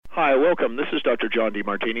Hi, welcome. This is Dr. John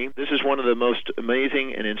Dimitri. This is one of the most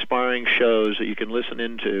amazing and inspiring shows that you can listen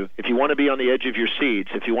into. If you want to be on the edge of your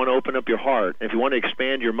seats, if you want to open up your heart, if you want to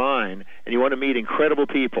expand your mind, and you want to meet incredible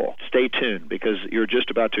people, stay tuned because you're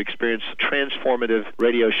just about to experience a transformative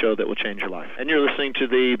radio show that will change your life. And you're listening to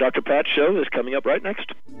the Dr. Pat Show that's coming up right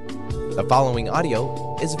next. The following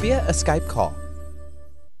audio is via a Skype call.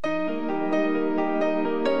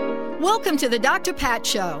 Welcome to the Dr. Pat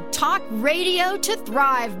Show. Talk radio to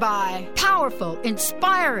thrive by. Powerful,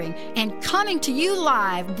 inspiring, and coming to you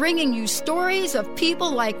live, bringing you stories of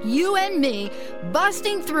people like you and me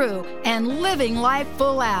busting through and living life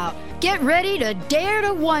full out. Get ready to dare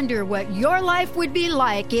to wonder what your life would be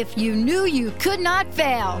like if you knew you could not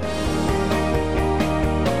fail.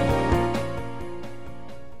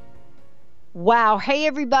 Wow. Hey,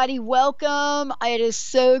 everybody. Welcome. It is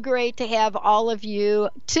so great to have all of you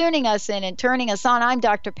tuning us in and turning us on. I'm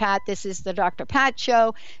Dr. Pat. This is the Dr. Pat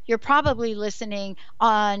Show. You're probably listening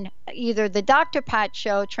on either the Dr. Pat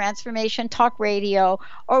Show, Transformation Talk Radio,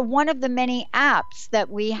 or one of the many apps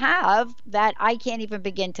that we have that I can't even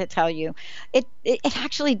begin to tell you. It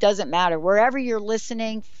actually doesn't matter. Wherever you're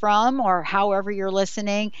listening from or however you're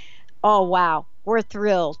listening, oh, wow. We're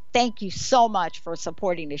thrilled. Thank you so much for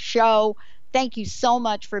supporting the show. Thank you so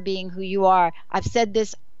much for being who you are. I've said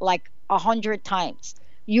this like 100 times.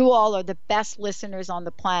 You all are the best listeners on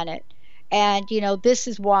the planet. And, you know, this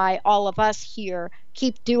is why all of us here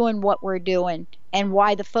keep doing what we're doing and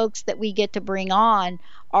why the folks that we get to bring on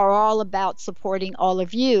are all about supporting all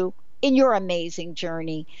of you in your amazing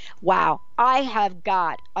journey. Wow. I have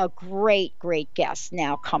got a great, great guest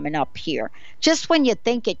now coming up here. Just when you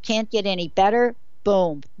think it can't get any better,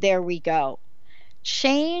 boom, there we go.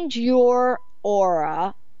 Change your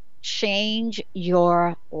aura, change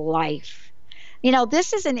your life. You know,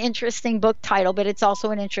 this is an interesting book title, but it's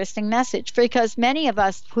also an interesting message because many of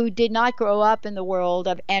us who did not grow up in the world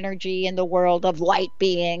of energy, in the world of light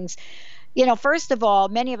beings, you know, first of all,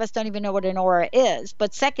 many of us don't even know what an aura is.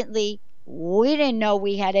 But secondly, we didn't know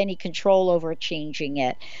we had any control over changing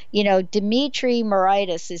it. You know, Dimitri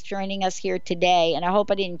Moraitis is joining us here today, and I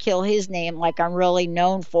hope I didn't kill his name like I'm really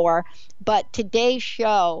known for. But today's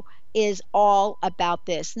show is all about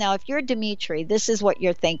this. Now, if you're Dimitri, this is what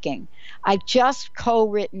you're thinking. I've just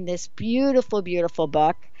co-written this beautiful, beautiful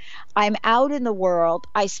book. I'm out in the world.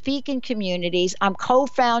 I speak in communities. I'm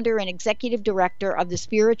co-founder and executive director of the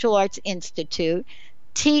Spiritual Arts Institute,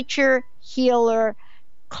 teacher, healer,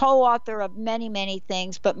 co-author of many, many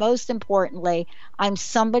things, but most importantly, I'm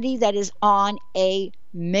somebody that is on a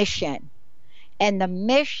mission. And the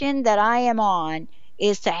mission that I am on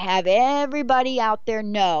is to have everybody out there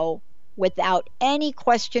know, without any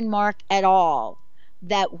question mark at all,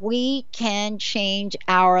 that we can change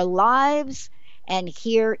our lives. And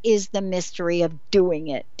here is the mystery of doing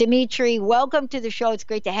it. Dimitri, welcome to the show. It's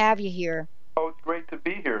great to have you here. Oh, it's great to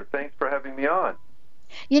be here. Thanks for having me on.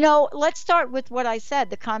 You know, let's start with what I said,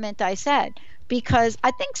 the comment I said, because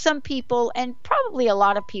I think some people, and probably a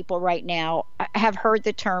lot of people right now, have heard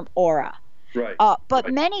the term aura. Right. But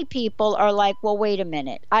right. Many people are like, well, wait a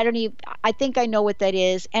minute. I think I know what that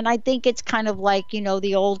is. And I think it's kind of like, you know,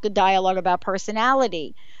 the old dialogue about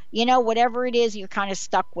personality. You know, whatever it is, you're kind of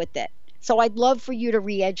stuck with it. So I'd love for you to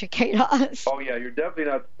re-educate us. Oh, yeah, you're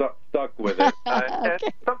definitely not stuck with it. Okay.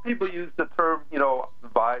 And some people use the term, you know,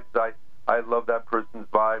 vibes. I love that person's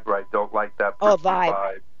vibe, or I don't like that person's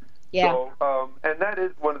vibe. Yeah. So, and that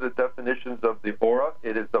is one of the definitions of the aura.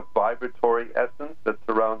 It is a vibratory essence that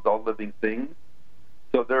surrounds all living things.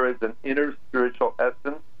 So there is an inner spiritual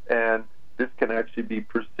essence, and this can actually be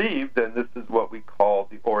perceived, and this is what we call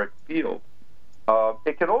the auric field.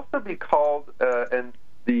 It can also be called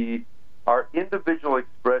our individual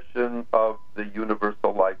expression of the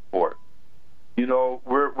universal life force. You know,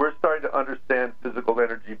 we're starting to understand physical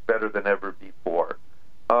energy better than ever before.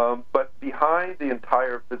 But behind the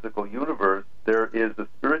entire physical universe, there is a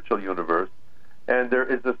spiritual universe, and there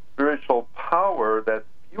is a spiritual power that's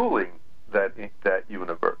fueling that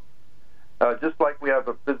universe. Just like we have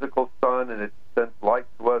a physical sun and it sends light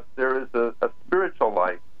to us, there is a spiritual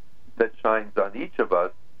light that shines on each of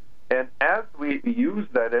us. And as we use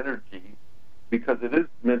that energy, because it is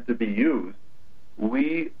meant to be used,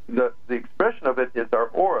 the expression of it is our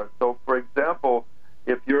aura. So, for example,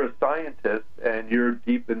 if you're a scientist and you're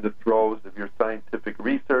deep in the throes of your scientific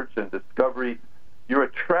research and discovery, you're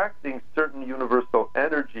attracting certain universal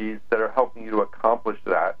energies that are helping you to accomplish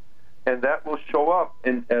that, and that will show up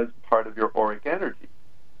as part of your auric energy.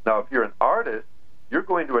 Now, if you're an artist, you're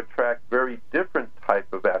going to attract very different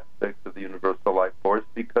type of aspects of the universal life force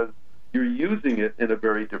because you're using it in a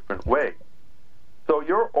very different way. So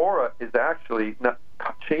your aura is actually not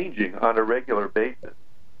changing on a regular basis.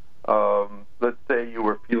 Let's say you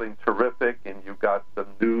were feeling terrific and you got some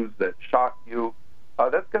news that shocked you.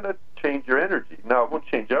 That's going to change your energy. Now, it won't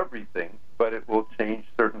change everything, but it will change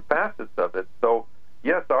certain facets of it. So,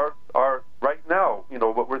 yes, our right now,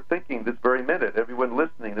 what we're thinking this very minute, everyone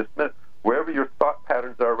listening this minute, wherever your thought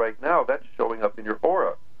patterns are right now, that's showing up in your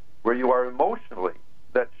aura. Where you are emotionally,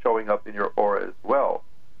 that's showing up in your aura as well.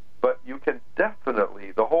 But you can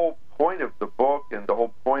definitely, the whole point of the book and the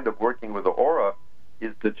whole point of working with the aura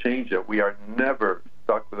is to change it. We are never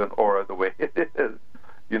stuck with an aura the way it is.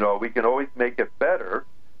 We can always make it better,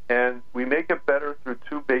 and we make it better through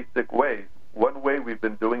two basic ways. One way we've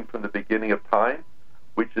been doing from the beginning of time,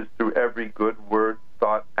 which is through every good word,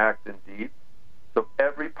 thought, act, and deed. So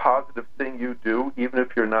every positive thing you do, even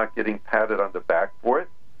if you're not getting patted on the back for it,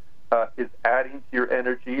 is adding to your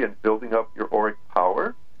energy and building up your auric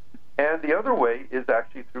power. And the other way is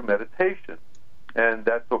actually through meditation. And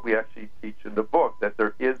that's what we actually teach in the book, that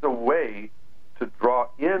there is a way to draw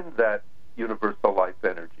in that universal life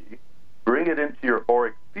energy, bring it into your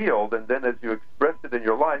auric field, and then as you express it in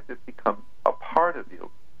your life, it becomes a part of you.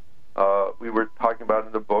 We were talking about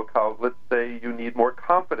in the book how, let's say you need more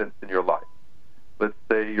confidence in your life. Let's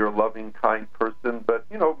say you're a loving, kind person, but,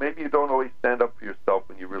 maybe you don't always stand up for yourself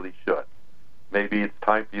when you really should. Maybe it's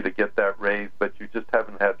time for you to get that raise, but you just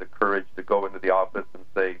haven't had the courage to go into the office and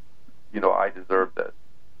say, I deserve this.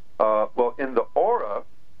 Well, in the aura,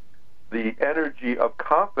 the energy of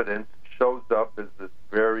confidence shows up as this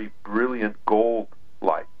very brilliant gold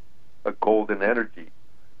light, a golden energy.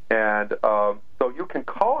 And so you can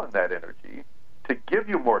call on that energy to give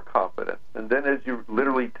you more confidence. And then as you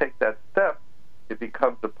literally take that step, it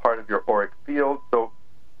becomes a part of your auric field. So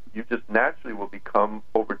you just naturally will become,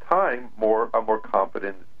 over time, a more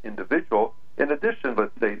confident individual, in addition,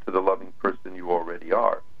 let's say, to the loving person you already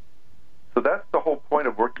are. So that's the whole point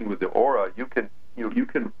of working with the aura. You can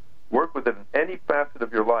work with it in any facet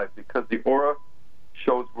of your life, because the aura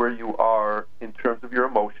shows where you are in terms of your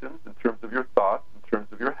emotions, in terms of your thoughts, in terms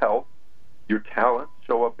of your health. Your talents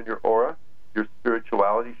show up in your aura. Your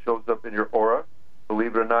spirituality shows up in your aura.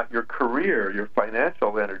 Believe it or not, your career, your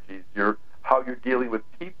financial energies, how you're dealing with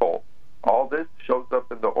people, all this shows up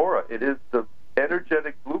in the aura. It is the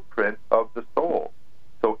energetic blueprint of the soul.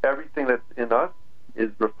 So everything that's in us is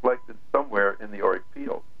reflected somewhere in the auric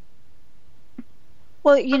field.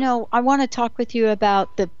 Well, I want to talk with you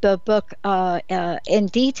about the book in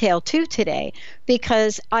detail, too, today,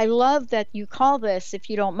 because I love that you call this, if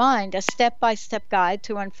you don't mind, a step-by-step guide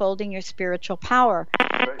to unfolding your spiritual power.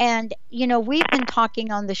 Right. And, we've been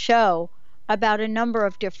talking on the show about a number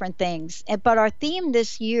of different things, but our theme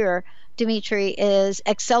this year, Dimitri, is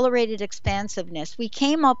accelerated expansiveness. We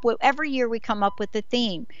came up with, every year we come up with a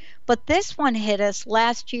theme, but this one hit us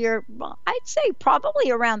last year, I'd say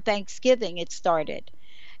probably around Thanksgiving it started.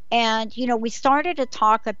 And, we started to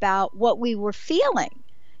talk about what we were feeling,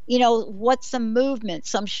 what some movement,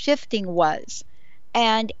 some shifting was.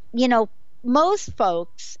 And, most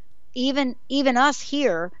folks, even us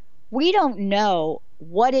here, we don't know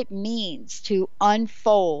what it means to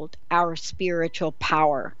unfold our spiritual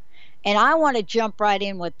power. And I want to jump right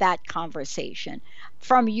in with that conversation.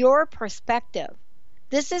 From your perspective,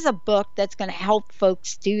 this is a book that's going to help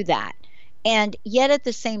folks do that. And yet at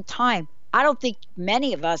the same time, I don't think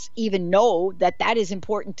many of us even know that that is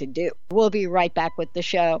important to do. We'll be right back with the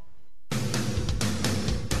show.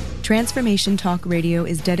 Transformation Talk Radio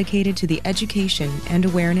is dedicated to the education and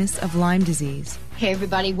awareness of Lyme disease. Hey,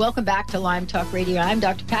 everybody. Welcome back to Lyme Talk Radio. I'm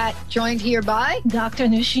Dr. Pat, joined here by Dr.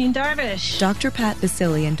 Nusheen Darvish. Dr. Pat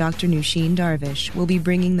Basili and Dr. Nusheen Darvish will be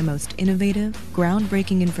bringing the most innovative,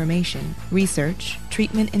 groundbreaking information, research,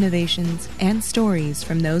 treatment innovations, and stories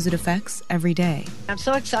from those it affects every day. I'm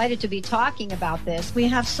so excited to be talking about this. We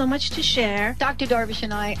have so much to share. Dr. Darvish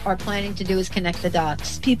and I are planning to do is connect the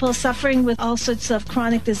dots. People suffering with all sorts of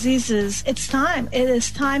chronic diseases, it's time. It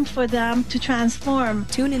is time for them to transform.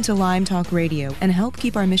 Tune into Lyme Talk Radio and help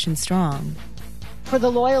keep our mission strong. For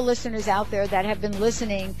the loyal listeners out there that have been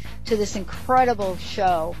listening to this incredible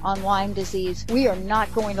show on Lyme disease, we are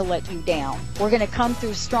not going to let you down. We're going to come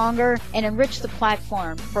through stronger and enrich the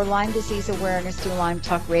platform for Lyme disease awareness through Lyme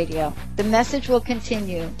Talk Radio. The message will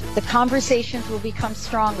continue, the conversations will become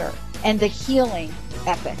stronger, and the healing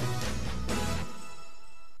epic.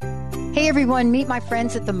 Hey everyone, meet my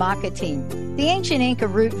friends at the maca team. The ancient Inca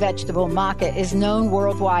root vegetable maca is known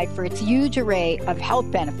worldwide for its huge array of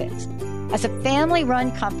health benefits. As a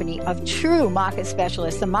family-run company of true maca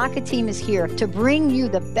specialists, the maca team is here to bring you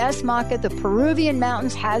the best maca the Peruvian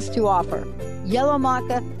mountains has to offer. Yellow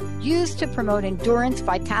maca, used to promote endurance,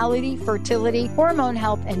 vitality, fertility, hormone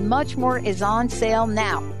health, and much more is on sale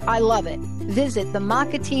now. I love it. Visit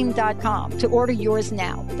themakateam.com to order yours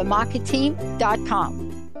now.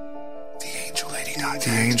 Themakateam.com.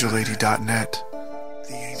 TheAngelLady.net.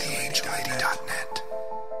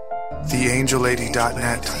 TheAngelLady.net.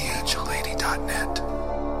 TheAngelLady.net.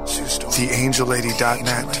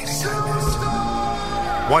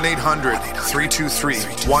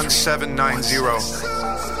 1-800-323-1790.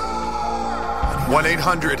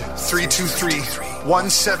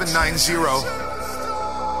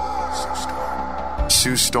 1-800-323-1790.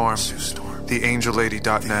 Sue Storm.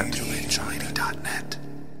 TheAngelLady.net.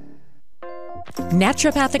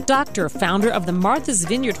 Naturopathic doctor, founder of the Martha's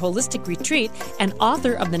Vineyard Holistic Retreat, and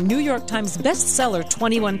author of the New York Times bestseller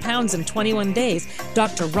 21 Pounds in 21 Days,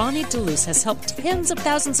 Dr. Ronnie DeLuce has helped tens of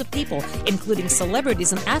thousands of people, including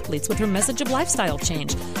celebrities and athletes, with her message of lifestyle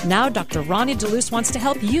change. Now Dr. Ronnie DeLuce wants to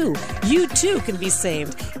help you. You too can be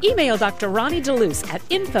saved. Email Dr. Ronnie DeLuce at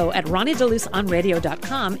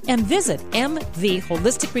info@ronniedeluceonradio.com and visit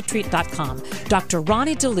mtheholisticretreat.com. Dr.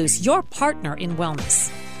 Ronnie DeLuce, your partner in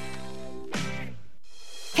wellness.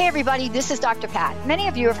 Hey everybody, this is Dr. Pat. Many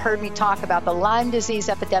of you have heard me talk about the Lyme disease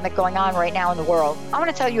epidemic going on right now in the world. I want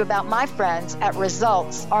to tell you about my friends at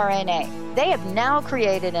Results RNA. They have now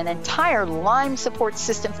created an entire Lyme support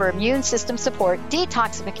system for immune system support,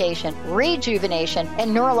 detoxification, rejuvenation,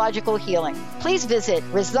 and neurological healing. Please visit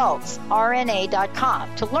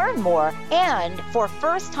resultsrna.com to learn more, and for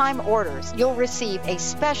first-time orders, you'll receive a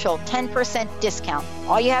special 10% discount.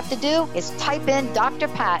 All you have to do is type in Dr.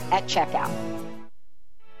 Pat at checkout.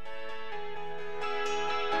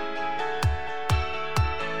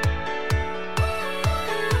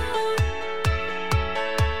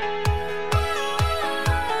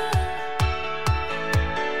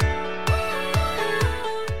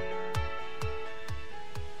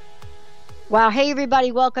 Wow. Hey,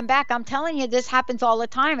 everybody. Welcome back. I'm telling you, this happens all the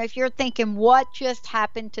time. If you're thinking, what just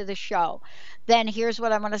happened to the show? Then here's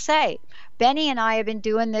what I'm going to say. Benny and I have been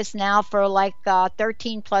doing this now for like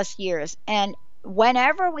 13 plus years. And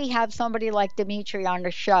whenever we have somebody like Dimitri on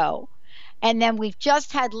the show, and then we've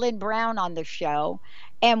just had Lynn Brown on the show,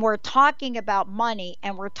 and we're talking about money,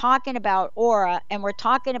 and we're talking about aura, and we're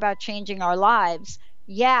talking about changing our lives.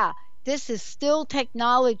 Yeah, this is still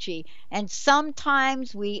technology. And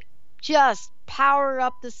sometimes we just power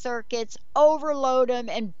up the circuits, overload them,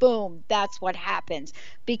 and boom, that's what happens.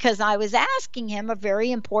 Because I was asking him a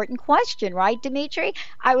very important question, right, Dimitri?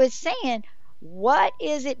 I was saying, what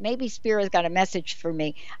is it? Maybe Spirit's got a message for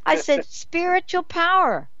me. I said, spiritual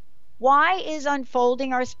power. Why is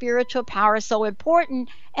unfolding our spiritual power so important?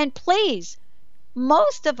 And please,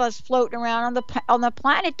 most of us floating around on the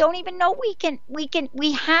planet don't even know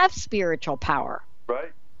we have spiritual power.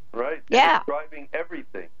 Right. Yeah. It's driving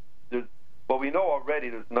everything. Well, we know already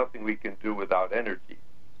there's nothing we can do without energy.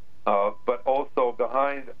 But also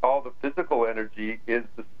behind all the physical energy is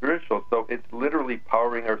the spiritual. So it's literally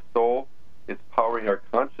powering our soul. It's powering our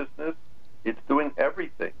consciousness. It's doing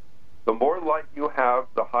everything. The more light you have,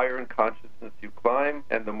 the higher in consciousness you climb,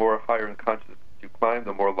 and the more higher in consciousness you climb,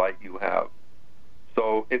 the more light you have.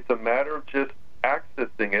 So it's a matter of just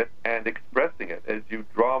accessing it and expressing it. As you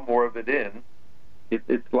draw more of it in,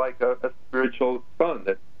 it's like a spiritual sun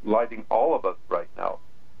that's lighting all of us right now.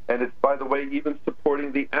 And it's, by the way, even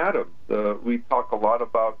supporting the atoms. We talk a lot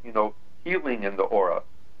about, healing in the aura.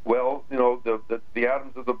 Well, the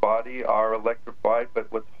atoms of the body are electrified,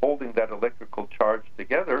 but what's holding that electrical charge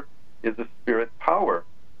together is a spirit power.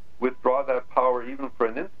 Withdraw that power even for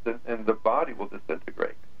an instant, and the body will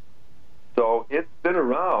disintegrate. So it's been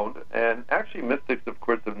around, and actually mystics, of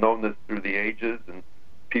course, have known this through the ages, and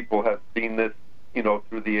people have seen this,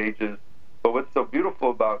 through the ages. But what's so beautiful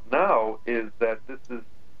about now is that this is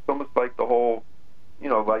almost like the whole,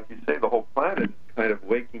 like you say, the whole planet is kind of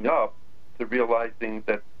waking up to realizing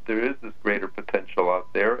that there is this greater potential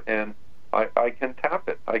out there, and I can tap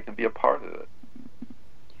it. I can be a part of it.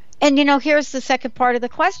 And, here's the second part of the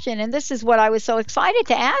question, and this is what I was so excited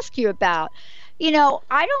to ask you about.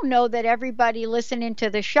 I don't know that everybody listening to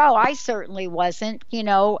the show, I certainly wasn't,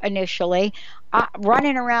 initially,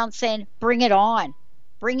 running around saying, bring it on,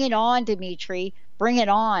 Dimitri, bring it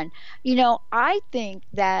on. I think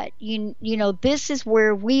that, this is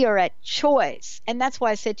where we are at choice. And that's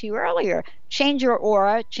why I said to you earlier, change your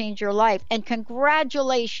aura, change your life. And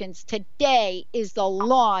congratulations, today is the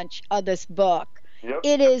launch of this book. Yep.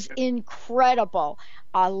 It is incredible.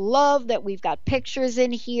 I love that we've got pictures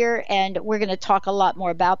in here, and we're going to talk a lot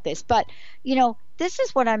more about this. But, this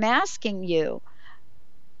is what I'm asking you.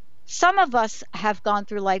 Some of us have gone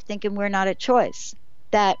through life thinking we're not at choice.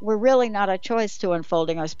 that we're really not a choice to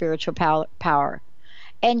unfolding our spiritual power.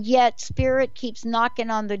 And yet spirit keeps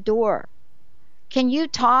knocking on the door. Can you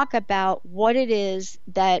talk about what it is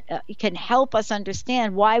that can help us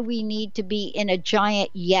understand why we need to be in a giant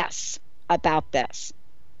yes about this?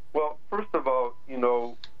 Well, first of all,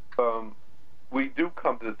 we do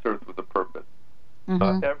come to this earth with a purpose.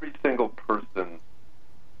 Mm-hmm. Every single person,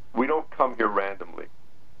 we don't come here randomly.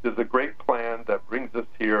 There's a great plan that brings us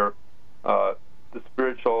here. The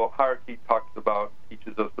spiritual hierarchy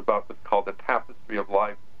teaches us about what's called the tapestry of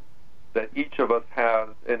life that each of us has,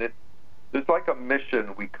 and there's like a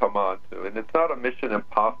mission we come on to, and it's not a mission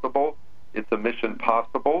impossible, it's a mission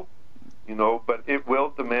possible, but it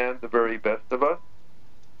will demand the very best of us.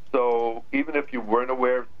 So even if you weren't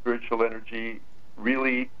aware of spiritual energy,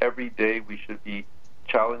 really every day we should be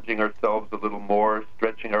challenging ourselves a little more,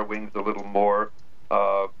 stretching our wings a little more.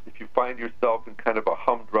 If you find yourself in kind of a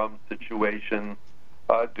humdrum situation,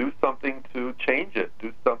 do something to change it.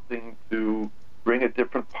 Do something to bring a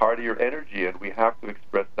different part of your energy, and we have to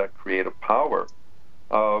express that creative power.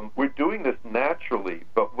 We're doing this naturally,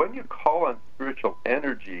 but when you call on spiritual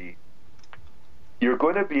energy, you're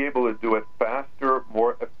going to be able to do it faster,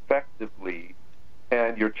 more effectively,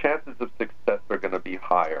 and your chances of success are going to be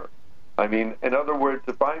higher. I mean, in other words,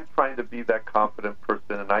 if I'm trying to be that confident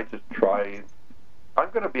person and I just try,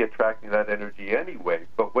 I'm going to be attracting that energy anyway.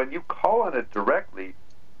 But when you call on it directly,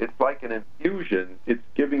 it's like an infusion. It's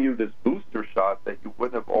giving you this booster shot that you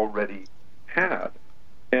wouldn't have already had.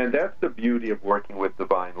 And that's the beauty of working with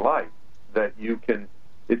divine life, that you can,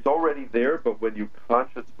 it's already there, but when you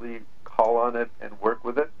consciously call on it and work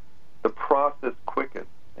with it, the process quickens.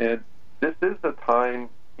 And this is the time,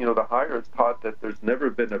 the higher is taught that there's never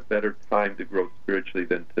been a better time to grow spiritually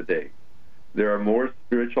than today. There are more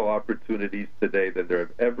spiritual opportunities today than there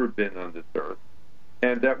have ever been on this earth.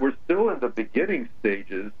 And that we're still in the beginning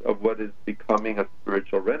stages of what is becoming a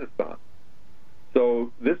spiritual renaissance.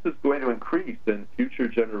 So this is going to increase in future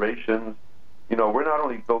generations. We're not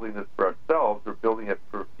only building this for ourselves, we're building it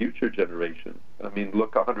for future generations. I mean,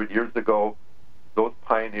 look, 100 years ago, those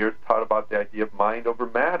pioneers taught about the idea of mind over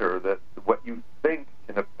matter, that what you think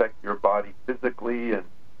can affect your body physically, and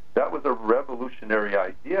that was a revolutionary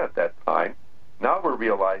idea at that time. Now we're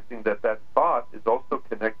realizing that thought is also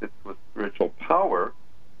connected to a spiritual power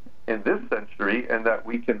in this century, and that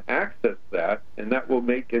we can access that, and that will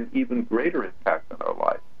make an even greater impact on our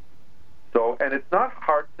lives. So, and it's not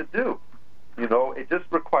hard to do. It just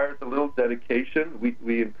requires a little dedication.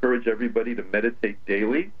 We encourage everybody to meditate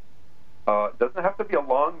daily. It doesn't have to be a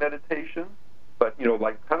long meditation, but,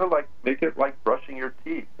 make it like brushing your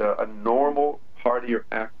teeth, a normal part of your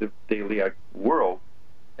active daily world.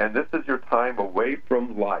 And this is your time away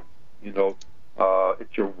from life.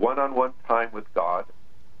 It's your one-on-one time with God.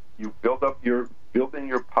 You building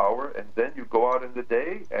your power, and then you go out in the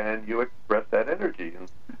day and you express that energy.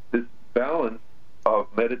 And this balance of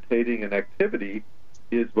meditating and activity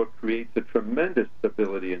is what creates a tremendous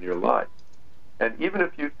stability in your life. And even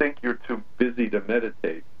if you think you're too busy to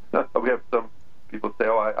meditate, we have some people say,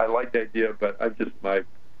 I like the idea, but my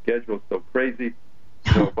schedule's so crazy.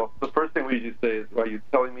 Well, the first thing we usually say is, are you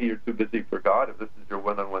telling me you're too busy for God? If this is your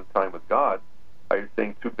one-on-one time with God, are you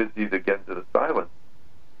saying too busy to get into the silence?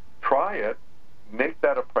 Try it, make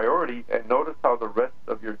that a priority, and notice how the rest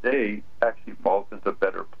of your day actually falls into a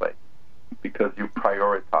better place because you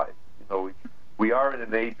prioritize. We are in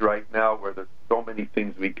an age right now where there's so many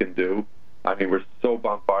things we can do. I mean, we're so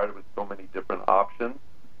bombarded with so many different options.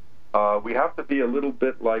 We have to be a little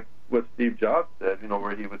bit like what Steve Jobs said,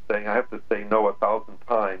 where he was saying, I have to say no 1,000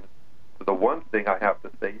 times to the one thing I have to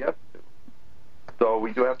say yes to. So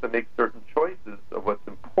we do have to make certain choices of what's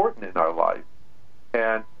important in our life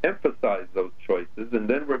and emphasize those choices, and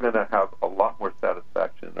then we're going to have a lot more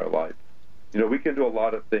satisfaction in our life. We can do a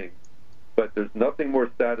lot of things, but there's nothing more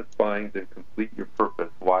satisfying than complete your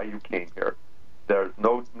purpose, why you came here. There's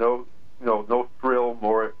no thrill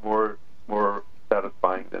more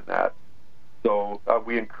satisfying than that. So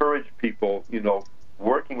we encourage people,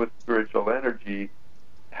 working with spiritual energy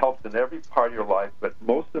helps in every part of your life, but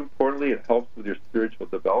most importantly, it helps with your spiritual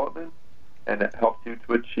development, and it helps you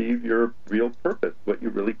to achieve your real purpose, what you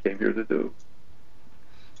really came here to do.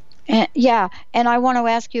 And I want to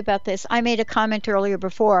ask you about this. I made a comment earlier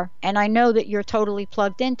before, and I know that you're totally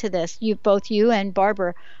plugged into this. Both you and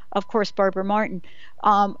Barbara, of course, Barbara Martin.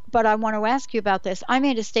 But I want to ask you about this. I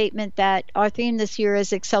made a statement that our theme this year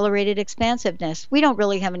is accelerated expansiveness. We don't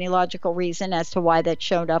really have any logical reason as to why that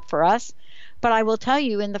showed up for us. But I will tell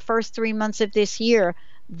you, in the first 3 months of this year,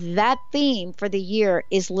 that theme for the year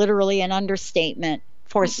is literally an understatement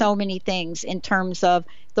for so many things in terms of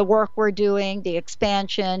the work we're doing, the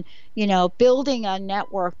expansion, building a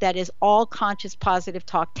network that is all conscious positive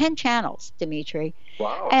talk, 10 channels, Dimitri.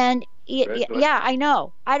 Wow. And yeah, I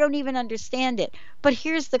know. I don't even understand it. But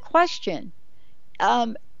here's the question.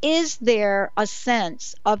 Is there a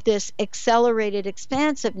sense of this accelerated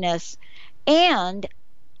expansiveness? And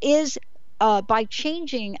is by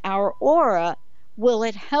changing our aura, will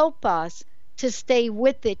it help us to stay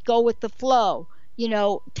with it, go with the flow,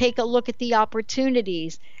 take a look at the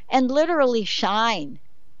opportunities and literally shine?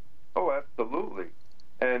 Oh, absolutely.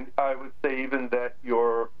 And I would say even that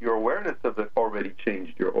your awareness of it already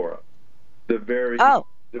changed your aura. The very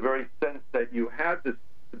sense that you had this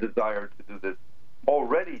desire to do this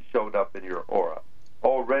already showed up in your aura,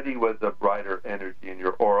 already was a brighter energy in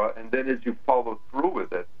your aura. And then as you follow through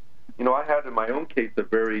with it, I had in my own case a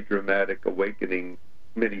very dramatic awakening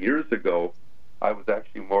many years ago. I was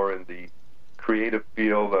actually more in the creative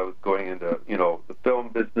field. I was going into, the film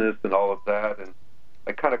business and all of that. And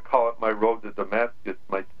I kind of call it my road to Damascus,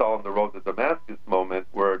 my Saul on the road to Damascus moment,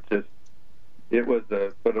 where it was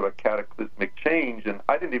a sort of a cataclysmic change. And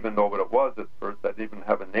I didn't even know what it was at first. I didn't even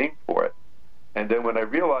have a name for it. And then when I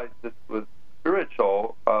realized this was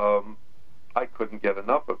spiritual, I couldn't get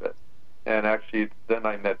enough of it. And actually, then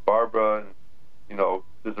I met Barbara, and,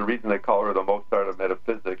 there's a reason they call her the Mozart of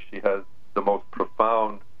metaphysics. She has the most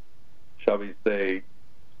profound, shall we say,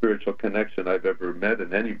 spiritual connection I've ever met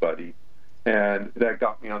in anybody. And that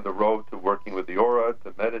got me on the road to working with the aura,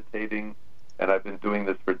 to meditating, and I've been doing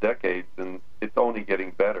this for decades, and it's only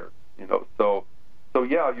getting better, So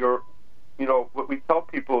yeah, what we tell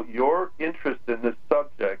people, your interest in this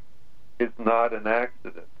subject is not an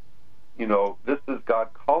accident. This is God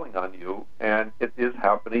calling on you, and it is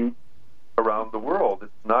happening around the world.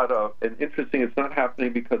 It's not it's not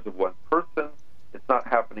happening because of one person. It's not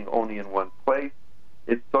happening only in one place.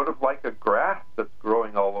 It's sort of like a grass that's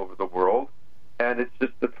growing all over the world, and it's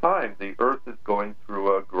just the time. The earth is going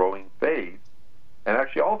through a growing phase, and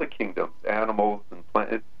actually all the kingdoms, animals and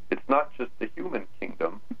plants, it's not just the human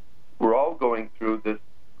kingdom. We're all going through this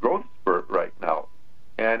growth spurt right now,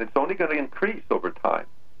 and it's only going to increase over time.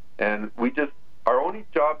 And our only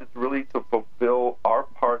job is really to fulfill our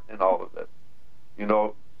part in all of it.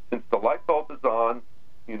 Since the light bulb is on,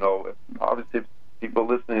 obviously if people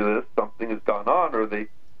listening to this, something has gone on, or they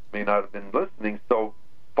may not have been listening, so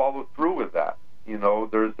follow through with that.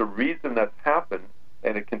 There's a reason that's happened,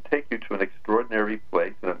 and it can take you to an extraordinary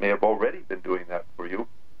place, and it may have already been doing that for you.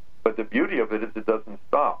 But the beauty of it is it doesn't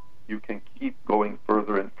stop. You can keep going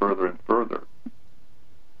further and further and further.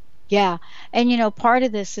 Yeah. And, part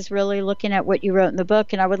of this is really looking at what you wrote in the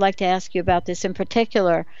book, and I would like to ask you about this in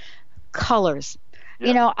particular, colors.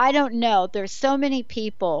 Yeah. I don't know. There's so many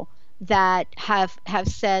people that have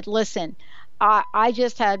said, listen, I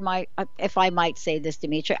just had my, if I might say this,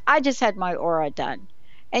 Dimitri, I just had my aura done.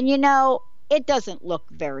 And, it doesn't look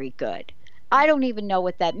very good. I don't even know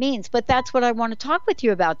what that means, but that's what I want to talk with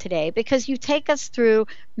you about today, because you take us through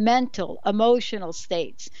mental, emotional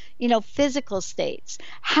states, physical states.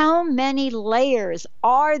 How many layers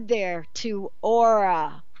are there to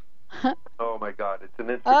aura? Oh my God, it's an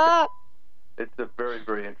intricate. It's a very,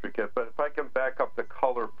 very intricate. But if I can back up the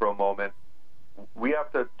color for a moment, we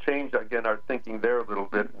have to change again our thinking there a little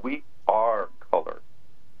bit. We are color.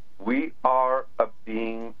 We are a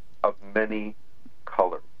being of many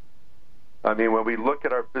colors. I mean, when we look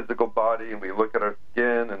at our physical body and we look at our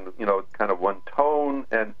skin and, it's kind of one tone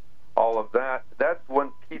and all of that, that's one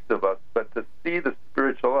piece of us. But to see the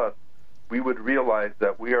spiritual us, we would realize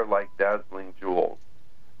that we are like dazzling jewels.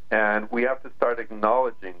 And we have to start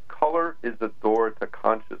acknowledging color is a door to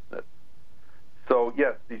consciousness. So,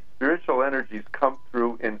 yes, these spiritual energies come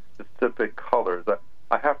through in specific colors.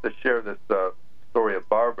 I have to share this story of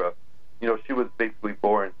Barbara. She was basically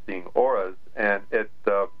born seeing auras, and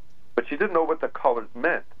but she didn't know what the colors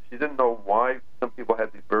meant. She didn't know why some people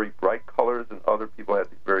had these very bright colors and other people had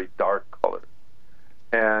these very dark colors.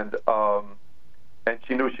 And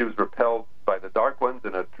she knew she was repelled by the dark ones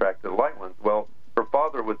and attracted the light ones. Well, her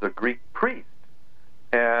father was a Greek priest,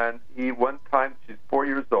 and one time, she's 4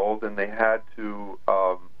 years old, and they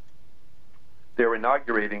were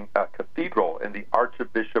inaugurating a cathedral, and the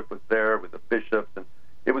archbishop was there with the bishops, and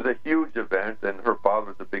it was a huge event, and her father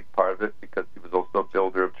was a big part of it because he was also a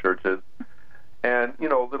builder of churches. And,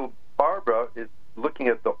 little Barbara is looking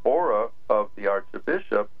at the aura of the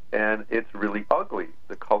archbishop, and it's really ugly.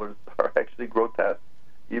 The colors are actually grotesque,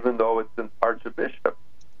 even though it's an archbishop.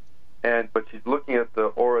 But she's looking at the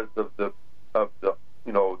auras of the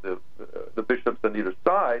bishops on either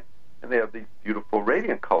side, and they have these beautiful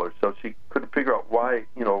radiant colors. So she couldn't figure out why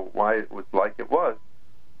it was like it was.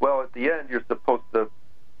 Well, at the end, you're supposed to,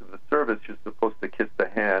 in the service, you're supposed to kiss the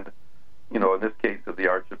hand, in this case of the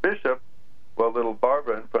Archbishop. Well, little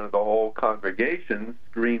Barbara, in front of the whole congregation,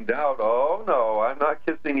 screamed out, "Oh, no, I'm not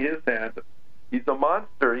kissing his hand. He's a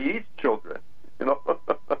monster. He eats children." And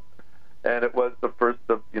it was the first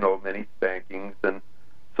of, many spankings. And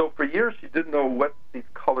so for years, she didn't know what these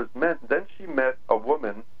colors meant. And then she met a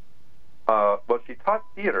woman. She taught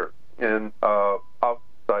theater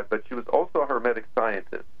outside, but she was also a Hermetic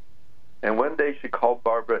scientist. And one day she called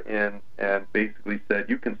Barbara in and basically said,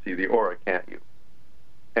 "You can see the aura, can't you?"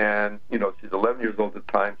 And, she's 11 years old at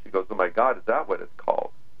the time. She goes, "Oh, my God, is that what it's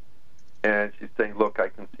called?" And she's saying, "Look, I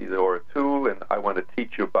can see the aura too, and I want to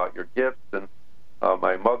teach you about your gifts." And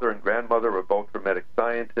my mother and grandmother were both Hermetic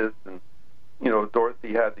scientists. And,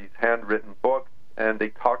 Dorothy had these handwritten books, and they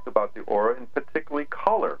talked about the aura, and particularly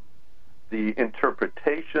color. The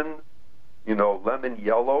interpretations, lemon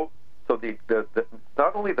yellow. So it's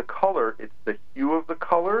not only the color, it's the hue of the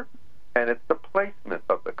color, and it's the placement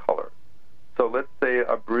of the color. So let's say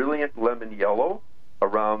a brilliant lemon yellow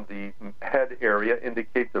around the head area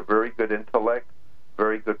indicates a very good intellect,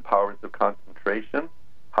 very good powers of concentration.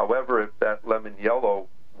 However, if that lemon yellow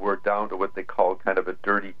were down to what they call kind of a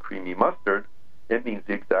dirty, creamy mustard, it means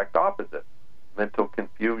the exact opposite. Mental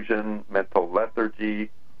confusion, mental lethargy,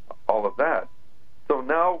 all of that. So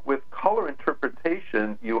now with color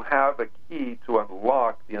interpretation, you have a key to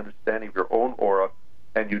unlock the understanding of your own aura,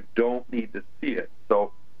 and you don't need to see it.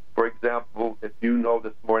 So, for example, if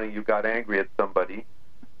this morning you got angry at somebody,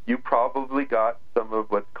 you probably got some of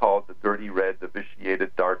what's called the dirty red, the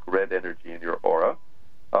vitiated dark red energy in your aura.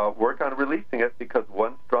 Work on releasing it, because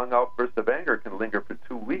one strong outburst of anger can linger for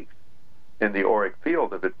 2 weeks in the auric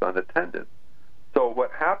field if it's unattended. So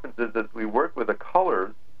what happens is, as we work with the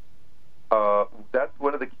colors, that's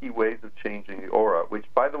one of the key ways of changing the aura, which,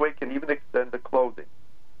 by the way, can even extend to clothing.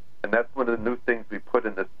 And that's one of the new things we put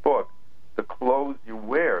in this book. The clothes you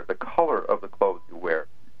wear, the color of the clothes you wear,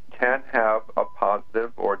 can have a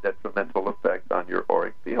positive or detrimental effect on your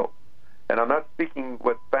auric field. And I'm not speaking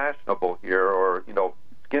what's fashionable here, or,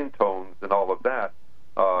 skin tones and all of that,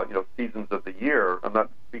 seasons of the year. I'm not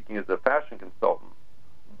speaking as a fashion consultant.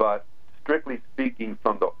 But strictly speaking,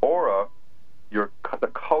 from the aura, the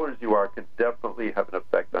colors you are can definitely have an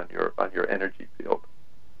effect on your energy field.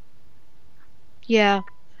 Yeah.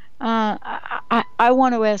 I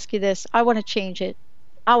want to ask you this. I want to change it.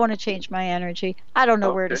 I want to change my energy. I don't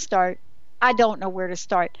know where to start. I don't know where to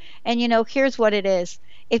start. And, here's what it is.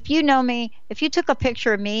 If you know me, if you took a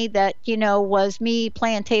picture of me that, was me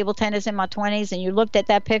playing table tennis in my 20s, and you looked at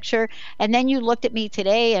that picture, and then you looked at me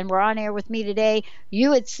today and were on air with me today,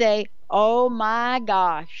 you would say, "Oh my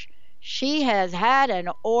gosh, she has had an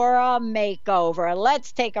aura makeover."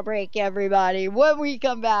 Let's take a break, everybody. When we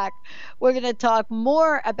come back, we're going to talk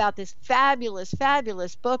more about this fabulous,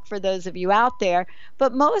 fabulous book for those of you out there.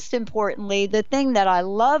 But most importantly, the thing that I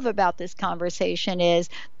love about this conversation is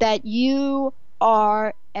that you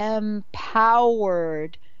are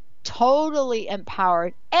empowered, totally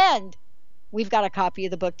empowered. And we've got a copy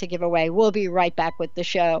of the book to give away. We'll be right back with the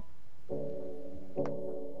show.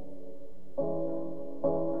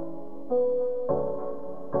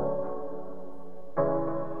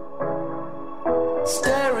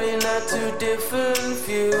 Staring at two different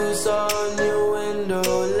views on your window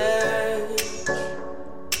ledge.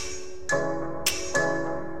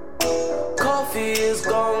 Coffee is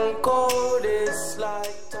gone cold, it's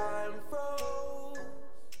like time froze.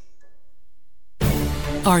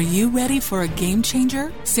 Are you ready for a game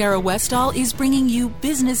changer? Sarah Westall is bringing you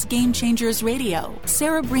Business Game Changers Radio.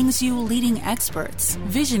 Sarah brings you leading experts,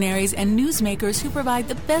 visionaries, and newsmakers who provide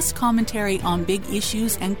the best commentary on big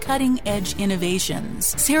issues and cutting-edge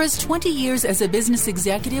innovations. Sarah's 20 years as a business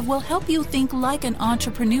executive will help you think like an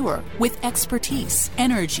entrepreneur with expertise,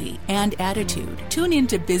 energy, and attitude. Tune in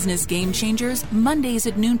to Business Game Changers Mondays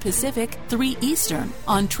at noon Pacific, 3 Eastern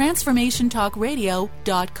on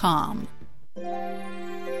TransformationTalkRadio.com.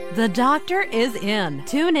 The Doctor is in.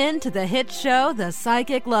 Tune in to the hit show, The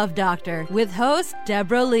Psychic Love Doctor, with host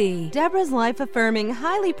Deborah Lee. Deborah's life-affirming,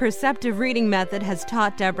 highly perceptive reading method has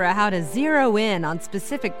taught Deborah how to zero in on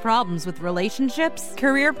specific problems with relationships,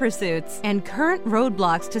 career pursuits, and current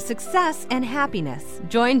roadblocks to success and happiness.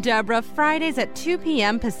 Join Deborah Fridays at 2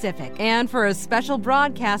 p.m. Pacific, and for a special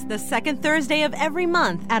broadcast the second Thursday of every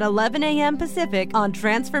month at 11 a.m. Pacific on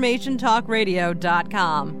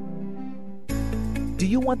TransformationTalkRadio.com. Do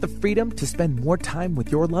you want the freedom to spend more time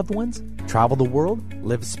with your loved ones? Travel the world?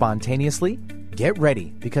 Live spontaneously? Get ready,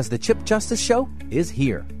 because the Chip Justice Show is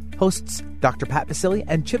here. Hosts Dr. Pat Basile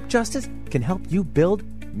and Chip Justice can help you build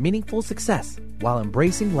meaningful success while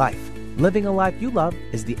embracing life. Living a life you love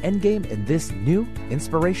is the end game in this new,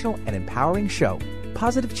 inspirational, and empowering show.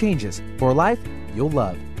 Positive changes for a life you'll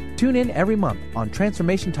love. Tune in every month on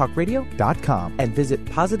TransformationTalkRadio.com and visit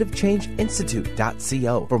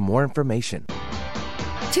PositiveChangeInstitute.co for more information.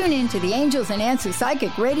 Tune in to the Angels and Answers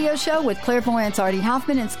Psychic Radio Show with clairvoyants Artie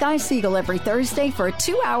Hoffman and Sky Siegel every Thursday for a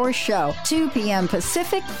 2-hour show, 2 p.m.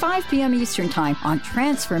 Pacific, 5 p.m. Eastern Time on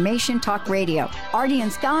Transformation Talk Radio. Artie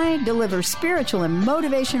and Sky deliver spiritual and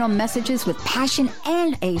motivational messages with passion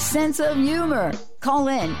and a sense of humor. Call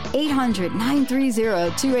in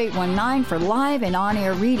 800-930-2819 for live and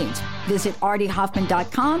on-air readings. Visit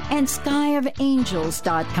artiehoffman.com and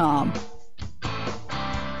skyofangels.com.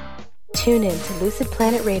 Tune in to Lucid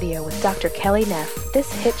Planet Radio with Dr. Kelly Neff.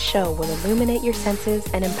 This hit show will illuminate your senses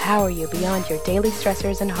and empower you beyond your daily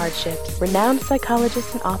stressors and hardships. Renowned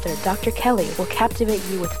psychologist and author Dr. Kelly will captivate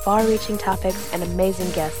you with far-reaching topics and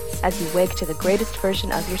amazing guests as you wake to the greatest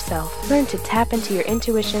version of yourself. Learn to tap into your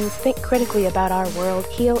intuitions, think critically about our world,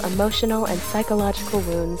 heal emotional and psychological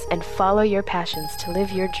wounds, and follow your passions to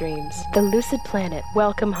live your dreams. The Lucid Planet.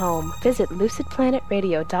 Welcome home. Visit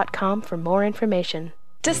lucidplanetradio.com for more information.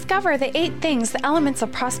 Discover the 8 things the elements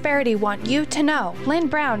of prosperity want you to know. Lynn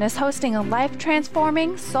Brown is hosting a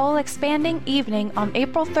life-transforming, soul-expanding evening on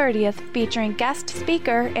April 30th featuring guest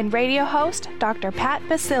speaker and radio host Dr. Pat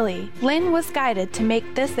Basili. Lynn was guided to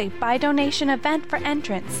make this a by-donation event for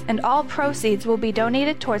entrants, and all proceeds will be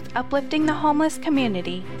donated towards uplifting the homeless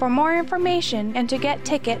community. For more information and to get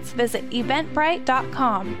tickets, visit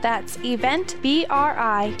eventbrite.com. That's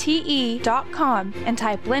eventbrite.com and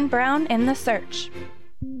type Lynn Brown in the search.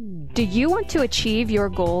 Do you want to achieve your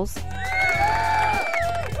goals?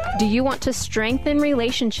 Do you want to strengthen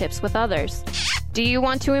relationships with others? Do you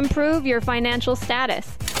want to improve your financial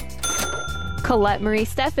status? Colette Marie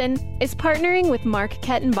Steffen is partnering with Mark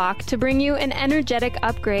Kettenbach to bring you an energetic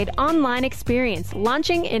upgrade online experience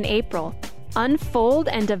launching in April. Unfold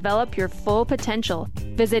and develop your full potential.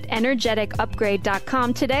 Visit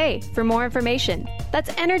energeticupgrade.com today for more information.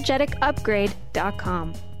 That's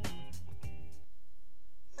energeticupgrade.com.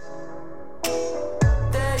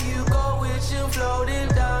 Floating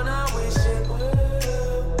down, I wish it would.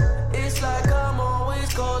 It's like I'm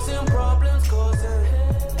always causing problems,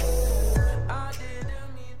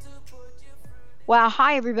 Wow.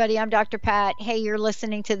 Hi, everybody. I'm Dr. Pat. Hey, you're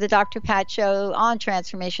listening to the Dr. Pat Show on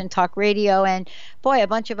Transformation Talk Radio. And boy, a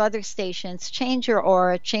bunch of other stations. Change your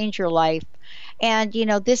aura, change your life. And, you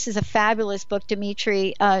know, this is a fabulous book,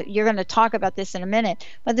 Dimitri. You're going to talk about this in a minute.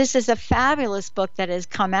 But this is a fabulous book that has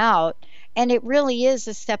come out. And it really is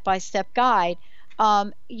a step-by-step guide.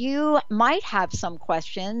 You might have some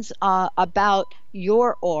questions about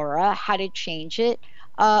your aura, how to change it,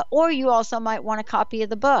 or you also might want a copy of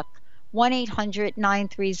the book,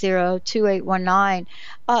 1-800-930-2819.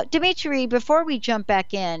 Dimitri, before we jump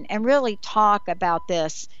back in and really talk about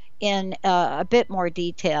this in a bit more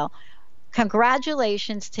detail,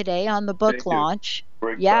 congratulations today on the book launch.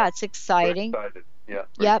 Yeah, it's exciting. We're excited. Yeah,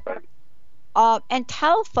 yep. Excited. And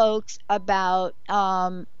tell folks about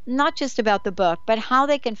not just about the book, but how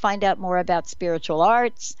they can find out more about spiritual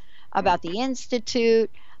arts, about the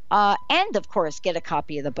Institute, and, of course, get a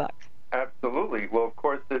copy of the book. Absolutely. Well, of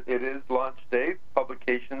course, it is launch day,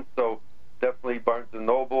 publication, so definitely Barnes &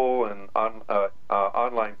 Noble and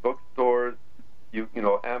online bookstores, you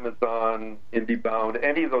know, Amazon, IndieBound,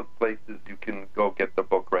 any of those places you can go get the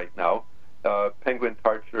book right now. Penguin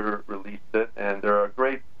Tarcher released it, and they're a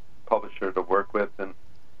great publisher to work with, and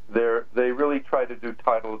they really try to do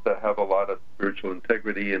titles that have a lot of spiritual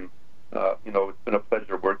integrity, and you know, it's been a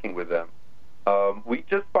pleasure working with them. We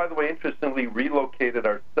just, by the way, interestingly relocated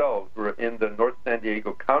ourselves. We're in the North San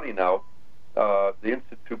Diego County now. The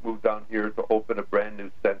Institute moved down here to open a brand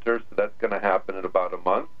new center, so that's going to happen in about a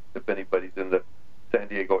month if anybody's in the San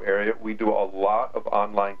Diego area. We do a lot of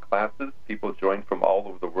online classes. People join from all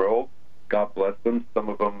over the world. God bless them. Some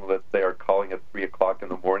of them, let's say, are calling at 3 o'clock in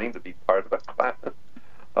the morning to be part of a class.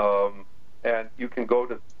 And you can go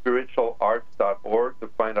to spiritualarts.org to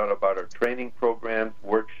find out about our training programs,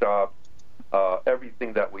 workshops,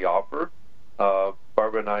 everything that we offer.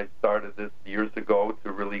 Barbara and I started this years ago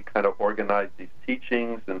to really kind of organize these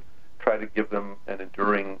teachings and try to give them an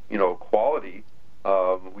enduring, you know, quality.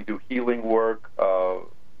 We do healing work.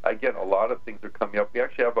 Again, a lot of things are coming up. We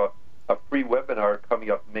actually have a free webinar coming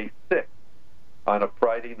up May 6th on a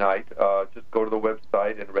Friday night. Just go to the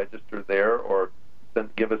website and register there, or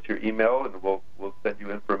give us your email, and we'll send you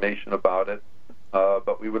information about it.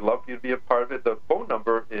 But we would love for you to be a part of it. The phone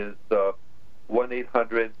number is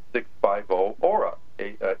 1-800-650-AURA,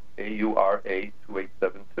 AURA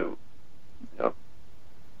 2872. Yeah.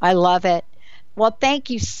 I love it. Well, thank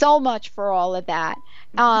you so much for all of that.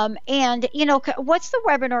 And, what's the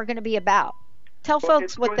webinar going to be about? Tell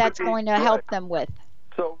folks what that's going to help them with.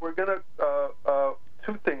 So we're going to,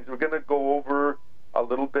 two things. We're going to go over a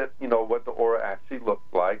little bit, what the aura actually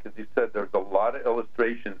looks like. As you said, there's a lot of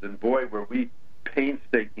illustrations, and boy, were we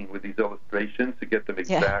painstaking with these illustrations to get them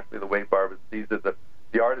exactly the way Barbara sees it.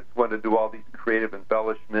 The artists want to do all these creative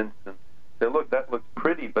embellishments and say, look, that looks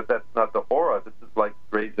pretty, but that's not the aura. This is like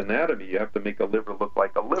Grey's Anatomy. You have to make a liver look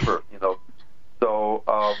like a liver, So,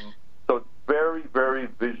 so it's very, very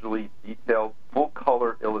visually detailed,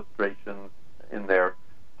 full-color illustrations in there.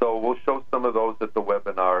 So we'll show some of those at the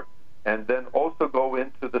webinar, and then also go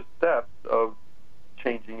into the steps of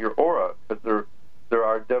changing your aura, because there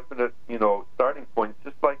are definite, starting points.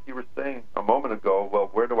 Just like you were saying a moment ago. Well,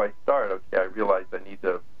 where do I start? Okay, I realize I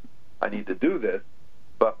need to do this,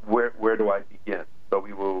 but where do I begin? So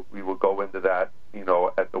we will go into that,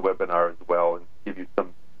 at the webinar as well, and give you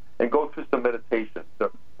some, and go through some meditation.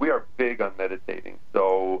 So we are big on meditating.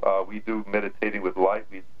 So we do meditating with light.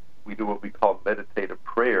 We do what we call meditative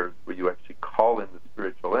prayers, where you actually call in the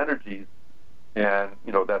spiritual energies, and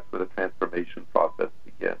that's where the transformation process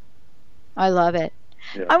begins. I love it.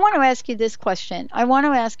 Yeah. I want to ask you this question. I want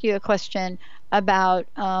to ask you a question about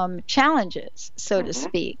challenges, so to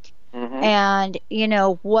speak, and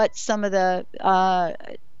what some of the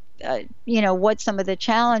what some of the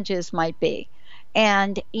challenges might be.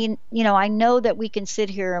 And I know that we can sit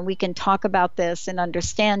here and we can talk about this and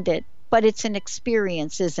understand it, but it's an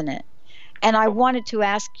experience, isn't it? And I wanted to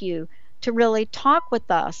ask you to really talk with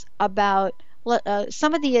us about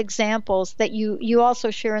some of the examples that you also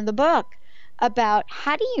share in the book, about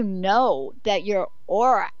how do you know that your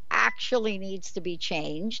aura actually needs to be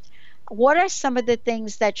changed? What are some of the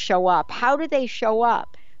things that show up? How do they show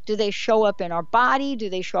up? Do they show up in our body?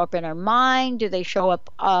 Do they show up in our mind? Do they show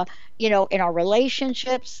up, in our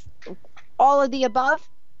relationships? All of the above?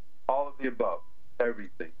 All of the above,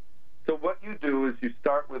 everything. So what you do is you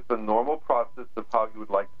start with the normal process of how you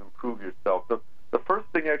would like to improve yourself. So the first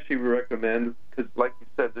thing actually we recommend, because like you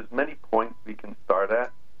said, there's many points we can start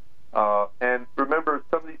at. And remember,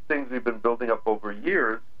 some of these things we've been building up over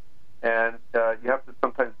years, and you have to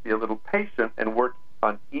sometimes be a little patient and work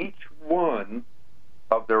on each one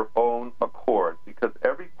of their own accord, because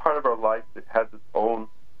every part of our life has its own,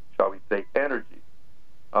 shall we say, energy.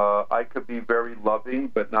 I could be very loving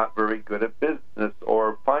but not very good at business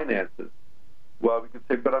or finances. Well, we could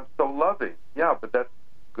say, but I'm so loving. Yeah, but that's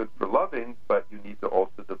good for loving, but you need to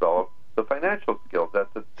also develop the financial skills.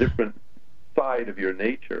 That's a different side of your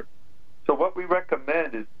nature. So what we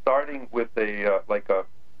recommend is starting with to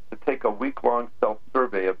take a week-long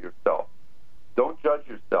self-survey of yourself. Don't judge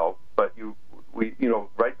yourself, but we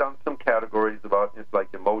write down some categories about it,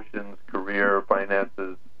 like emotions, career,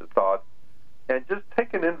 finances, thoughts, and just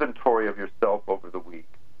take an inventory of yourself over the week.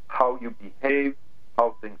 How you behave,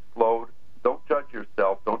 how things flowed. Don't judge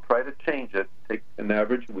yourself. Don't try to change it. Take an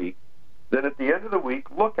average week. Then at the end of the week,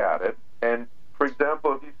 look at it. And, for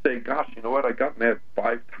example, if you say, gosh, you know what, I got mad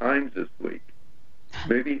 5 times this week.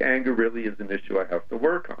 Maybe anger really is an issue I have to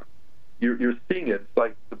work on. You're seeing it. It's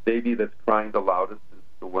like the baby that's crying the loudest is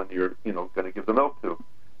the one you're going to give the milk to.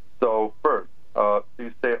 So first, so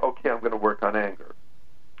you say, okay, I'm going to work on anger.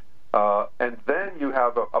 And then you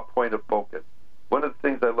have a point of focus. One of the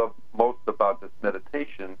things I love most about this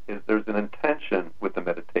meditation is there's an intention with the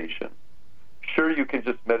meditation. Sure, you can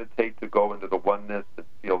just meditate to go into the oneness and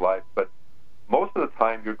feel life, but most of the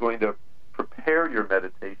time you're going to prepare your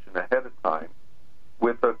meditation ahead of time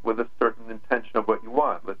with a certain intention of what you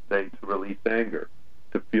want. Let's say to release anger,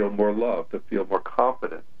 to feel more love, to feel more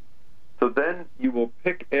confidence. So then you will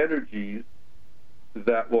pick energies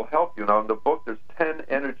that will help you. Now in the book there's 10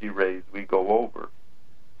 energy rays we go over.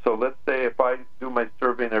 So let's say if I do my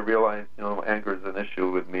survey and I realize anger is an issue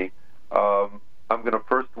with me, I'm going to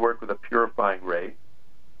first work with a purifying ray,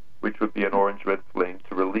 which would be an orange-red flame,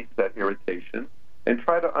 to release that irritation and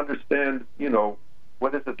try to understand,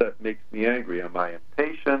 what is it that makes me angry? Am I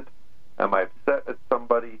impatient? Am I upset at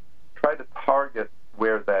somebody? Try to target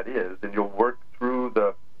where that is, and you'll work through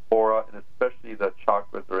the aura and especially the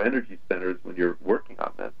chakras or energy centers when you're working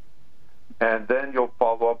on this. And then you'll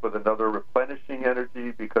follow up with another replenishing energy,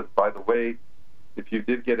 because, by the way, if you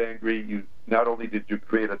did get angry, you not only did you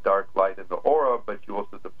create a dark light in the aura, but you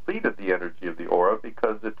also depleted the energy of the aura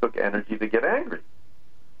because it took energy to get angry.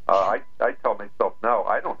 I tell myself now,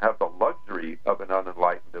 I don't have the luxury of an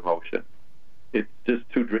unenlightened emotion. It's just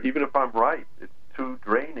too, even if I'm right, it's too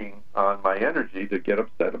draining on my energy to get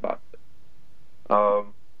upset about it.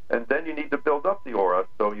 And then you need to build up the aura,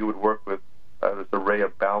 so you would work with this array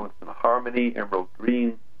of balance and harmony, emerald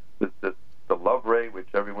green, the love gray, which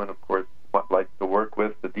everyone, of course, likes to work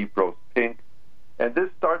with, the deep rose pink. And this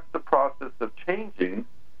starts the process of changing.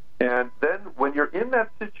 And then when you're in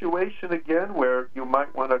that situation again where you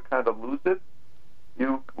might want to kind of lose it,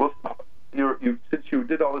 since you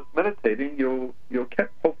did all this meditating, you'll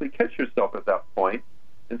hopefully catch yourself at that point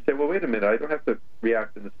and say, well, wait a minute, I don't have to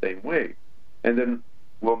react in the same way. And then,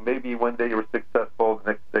 well, maybe one day you're successful,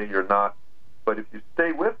 the next day you're not. But if you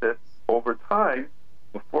stay with it over time,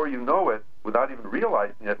 before you know it, without even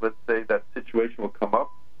realizing it, let's say that situation will come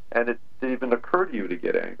up and it didn't even occur to you to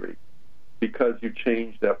get angry because you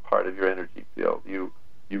changed that part of your energy field. You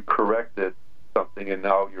corrected something and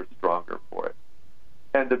now you're stronger for it.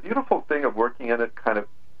 And the beautiful thing of working in it kind of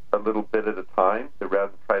a little bit at a time, rather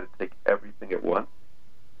than try to take everything at once,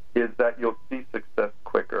 is that you'll see success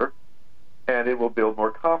quicker and it will build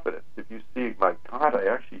more confidence. If you see, my God, I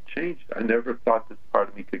actually changed. I never thought this part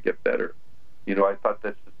of me could get better. I thought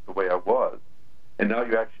that's just the way I was. And now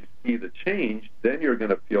you actually see the change, then you're going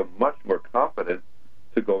to feel much more confident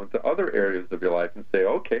to go into other areas of your life and say,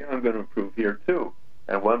 okay, I'm going to improve here too.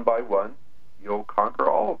 And one by one, you'll conquer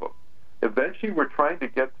all of them. Eventually, we're trying to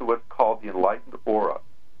get to what's called the enlightened aura,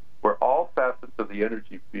 where all facets of the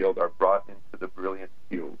energy field are brought into the brilliant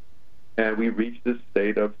hue. And we reach this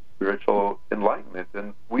state of spiritual enlightenment.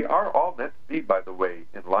 And we are all meant to be, by the way,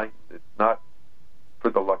 enlightened. It's not for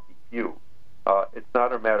the lucky few. It's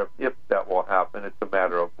not a matter of if that will happen, it's a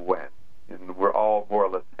matter of when. And we're all more or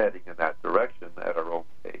less heading in that direction at our own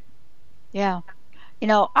pace. Yeah.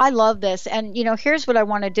 I love this. And, here's what I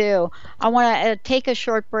want to do. I want to take a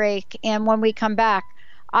short break. And when we come back,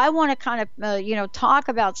 I want to kind of, talk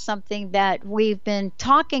about something that we've been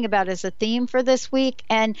talking about as a theme for this week.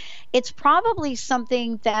 And it's probably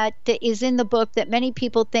something that is in the book that many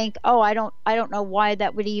people think, oh, I don't know why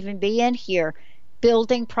that would even be in here.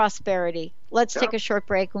 Building prosperity. Let's take a short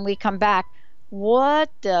break. When we come back, what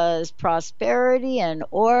does prosperity and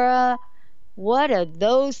aura, what do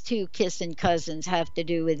those two kissing cousins have to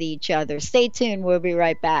do with each other? Stay tuned. We'll be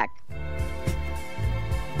right back.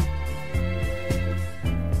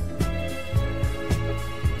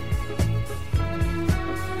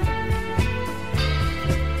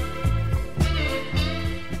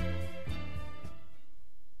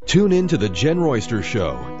 Tune in to The Jen Royster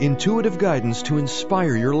Show, intuitive guidance to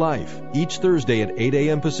inspire your life, each Thursday at 8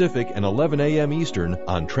 a.m. Pacific and 11 a.m. Eastern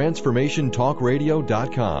on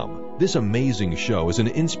TransformationTalkRadio.com. This amazing show is an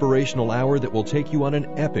inspirational hour that will take you on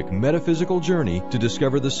an epic metaphysical journey to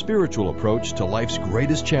discover the spiritual approach to life's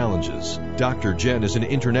greatest challenges. Dr. Jen is an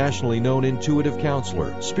internationally known intuitive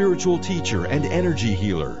counselor, spiritual teacher, and energy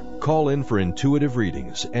healer. Call in for intuitive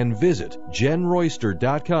readings and visit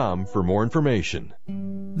JenRoyster.com for more information.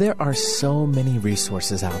 There are so many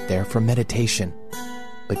resources out there for meditation.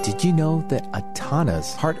 But did you know that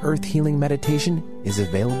Atana's Heart Earth Healing Meditation is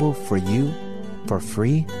available for you for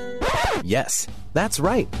free? Yes, that's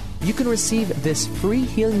right. You can receive this free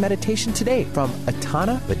healing meditation today from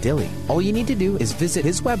Atana Badili. All you need to do is visit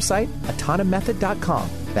his website, atanamethod.com.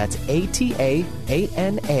 That's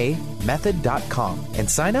ATAANA method.com and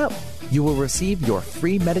sign up. You will receive your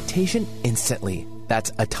free meditation instantly.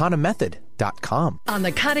 That's atanamethod.com. On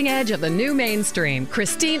the cutting edge of the new mainstream,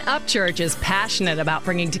 Christine Upchurch is passionate about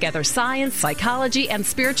bringing together science, psychology, and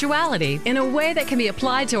spirituality in a way that can be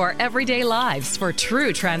applied to our everyday lives for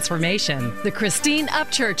true transformation. The Christine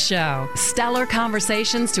Upchurch Show, stellar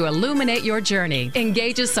conversations to illuminate your journey,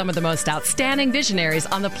 engages some of the most outstanding visionaries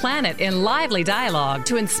on the planet in lively dialogue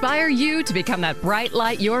to inspire you to become that bright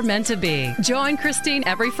light you're meant to be. Join Christine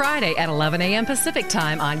every Friday at 11 a.m. Pacific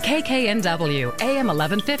Time on KKNW, AM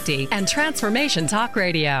 1150, and Transformation Talk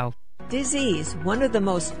Radio. Disease, one of the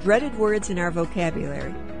most dreaded words in our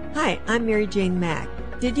vocabulary. Hi, I'm Mary Jane Mack.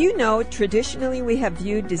 Did you know traditionally we have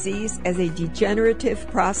viewed disease as a degenerative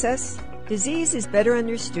process? Disease is better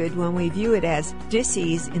understood when we view it as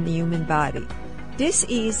dis-ease in the human body.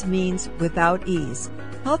 Dis-ease means without ease.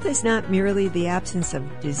 Health is not merely the absence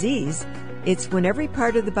of disease, it's when every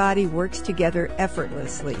part of the body works together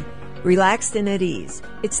effortlessly, relaxed and at ease.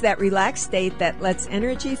 It's that relaxed state that lets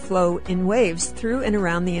energy flow in waves through and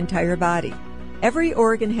around the entire body. Every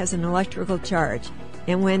organ has an electrical charge,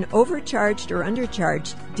 and when overcharged or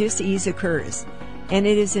undercharged, dis-ease occurs. And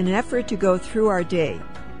it is an effort to go through our day.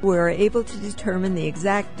 We are able to determine the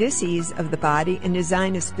exact dis-ease of the body and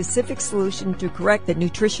design a specific solution to correct the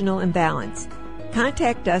nutritional imbalance.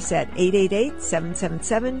 Contact us at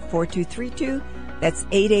 888-777-4232. That's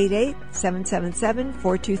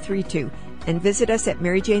 888-777-4232. And visit us at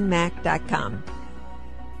MaryJaneMack.com.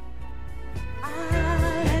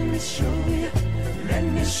 Let me show you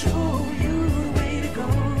the way to go.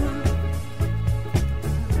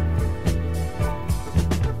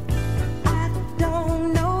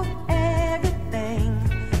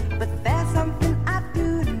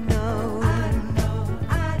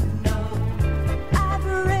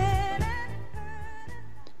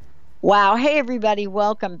 Wow. Hey, everybody.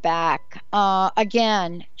 Welcome back.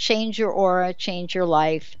 Again, change your aura, change your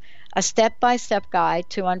life. A step-by-step guide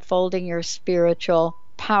to unfolding your spiritual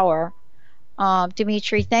power.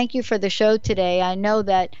 Dimitri, thank you for the show today. I know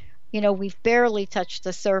that, we've barely touched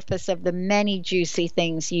the surface of the many juicy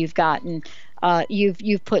things you've put in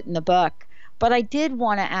the book. But I did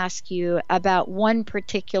want to ask you about one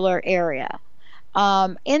particular area.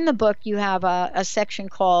 In the book, you have a section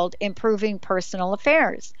called Improving Personal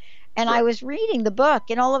Affairs. And I was reading the book,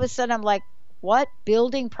 and all of a sudden I'm like, what?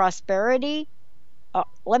 Building prosperity?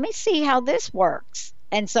 Let me see how this works.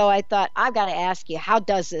 And so I thought, I've got to ask you, how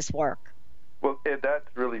does this work? Well, that's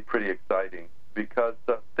really pretty exciting, because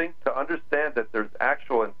to understand that there's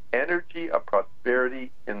actual an energy of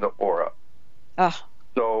prosperity in the aura.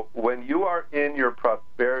 So when you are in your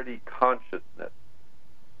prosperity consciousness,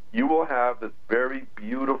 you will have this very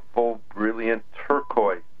beautiful, brilliant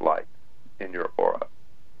turquoise light in your aura.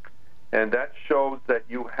 And that shows that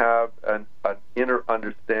you have an inner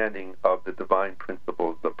understanding of the divine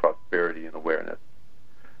principles of prosperity and awareness.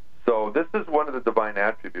 So this is one of the divine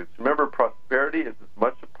attributes. Remember, prosperity is as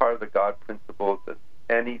much a part of the God principles as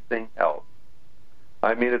anything else.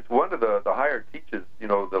 I mean, it's one of the higher teachers,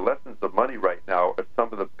 the lessons of money right now are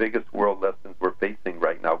some of the biggest world lessons we're facing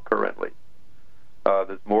right now currently.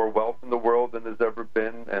 There's more wealth in the world than there's ever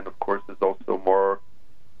been, and of course there's also more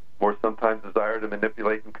sometimes desire to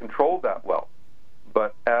manipulate and control that wealth.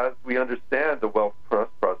 But as we understand the wealth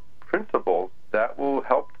principles, that will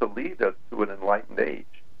help to lead us to an enlightened age.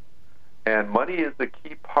 And money is a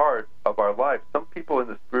key part of our life. Some people in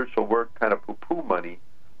the spiritual work kind of poo-poo money,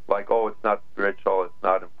 like, oh, it's not spiritual, it's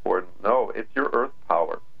not important. No, it's your earth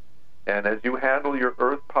power. And as you handle your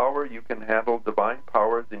earth power, you can handle divine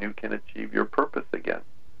powers, and you can achieve your purpose again.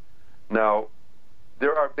 Now,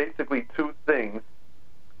 there are basically two things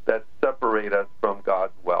that separate us from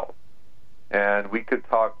God's wealth. And we could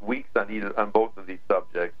talk weeks on both of these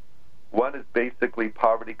subjects. One is basically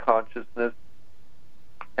poverty consciousness,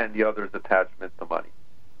 and the other is attachment to money.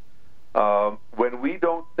 When we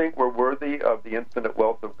don't think we're worthy of the infinite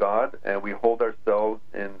wealth of God, and we hold ourselves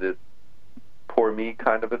in this poor me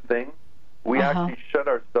kind of a thing, we actually shut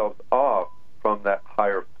ourselves off from that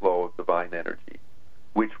higher flow of divine energy,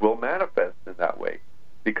 which will manifest in that way.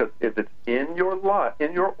 Because if it's in your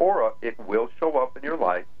aura, it will show up in your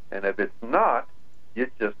life, and if it's not,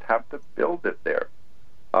 you just have to build it there.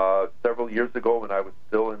 Several years ago, when I was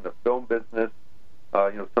still in the film business,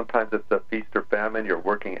 sometimes it's a feast or famine. You're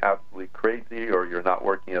working absolutely crazy, or you're not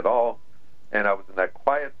working at all. And I was in that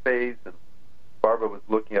quiet phase, and Barbara was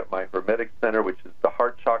looking at my Hermetic Center, which is the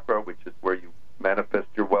heart chakra, which is where you manifest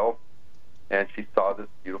your wealth. And she saw this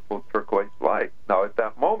beautiful turquoise light. Now, at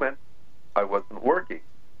that moment, I wasn't working.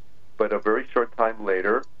 But a very short time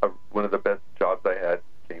later, one of the best jobs I had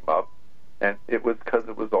came up, and it was because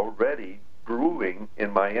it was already brewing in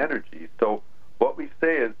my energy. So what we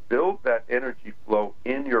say is build that energy flow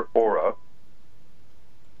in your aura,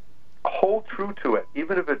 hold true to it,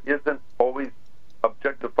 even if it isn't always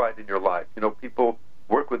objectified in your life. People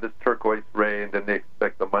work with this turquoise ray, and then they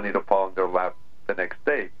expect the money to fall in their lap the next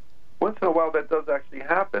day. Once in a while, that does actually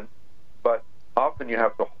happen, but often you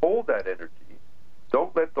have to hold that energy.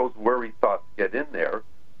 Don't let those worry thoughts get in there,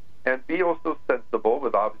 and be also sensible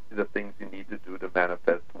with obviously the things you need to do to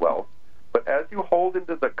manifest wealth. But as you hold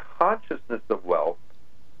into the consciousness of wealth,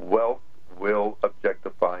 wealth will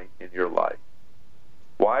objectify in your life.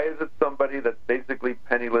 Why is it somebody that's basically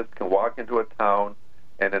penniless can walk into a town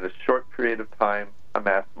and in a short period of time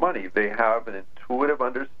amass money? They have an intuitive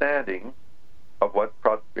understanding of what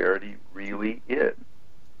prosperity really is.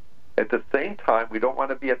 At the same time, we don't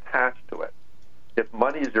want to be attached to it. If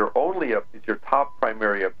money is your top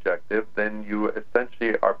primary objective, then you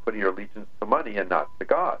essentially are putting your allegiance to money and not to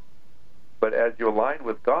God. But as you align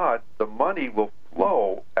with God, the money will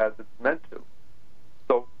flow as it's meant to.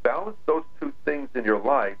 So balance those two things in your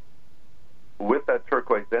life with that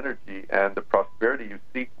turquoise energy, and the prosperity you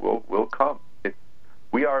seek will come.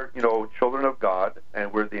 We are, children of God,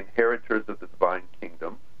 and we're the inheritors of the divine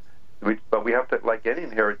kingdom. But we have to, like any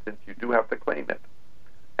inheritance, you do have to claim it.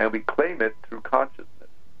 And we claim it through consciousness.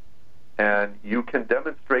 And you can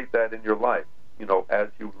demonstrate that in your life. As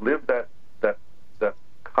you live that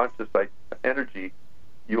conscious energy,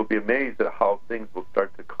 you'll be amazed at how things will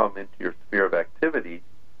start to come into your sphere of activity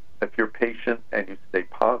if you're patient and you stay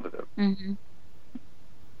positive. Mm-hmm.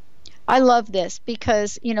 I love this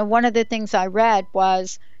because, one of the things I read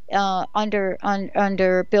was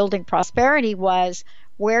under building prosperity was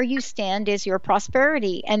where you stand is your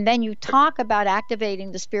prosperity. And then you talk about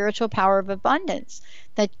activating the spiritual power of abundance,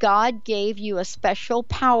 that God gave you a special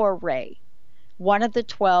power ray, one of the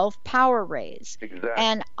 12 power rays. Exactly.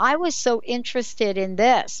 And I was so interested in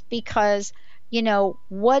this because,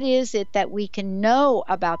 what is it that we can know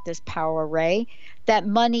about this power ray? That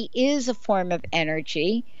money is a form of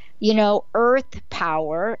energy, earth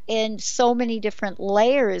power, and so many different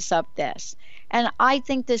layers of this. And I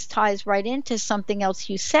think this ties right into something else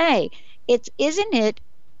you say. Isn't it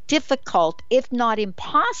difficult, if not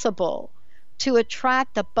impossible, to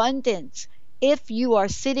attract abundance if you are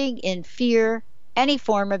sitting in fear, any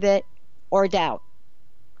form of it, or doubt?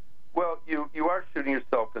 Well, you are shooting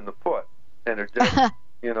yourself in the foot energetically,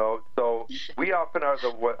 So we often are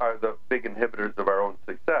the big inhibitors of our own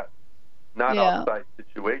success, not outside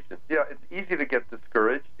situations. Yeah, it's easy to get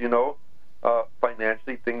discouraged,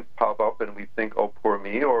 financially things pop up and we think, oh, poor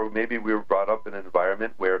me, or maybe we were brought up in an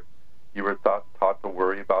environment where you were taught to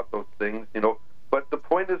worry about those things, But the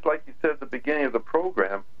point is, like you said at the beginning of the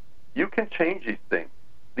program, you can change these things.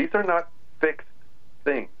 These are not fixed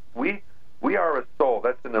things. We are a soul.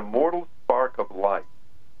 That's an immortal spark of life.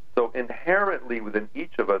 So inherently within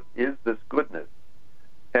each of us is this goodness.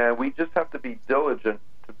 And we just have to be diligent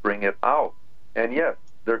to bring it out. And yes,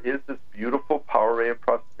 there is this beautiful power ray of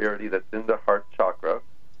prosperity that's in the heart chakra,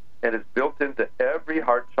 and it's built into every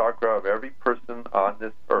heart chakra of every person on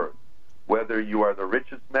this earth. Whether you are the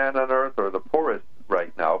richest man on earth or the poorest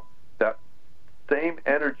right now, that same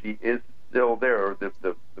energy is still there, or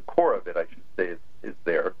the core of it, I should say, is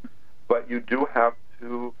there. But you do have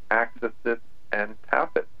to access it and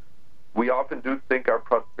tap it. We often do think our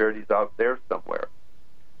prosperity is out there somewhere.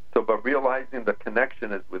 So by realizing the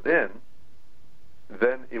connection is within,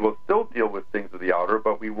 then it will still deal with things of the outer,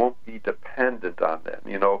 but we won't be dependent on them.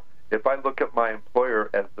 If I look at my employer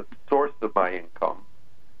as the source of my income,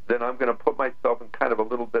 then I'm going to put myself in kind of a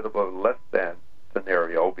little bit of a less than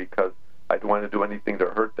scenario because I don't want to do anything to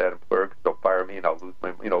hurt that employer because they'll fire me and I'll lose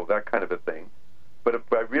my, that kind of a thing. But if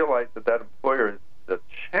I realize that employer is the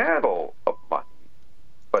channel of money,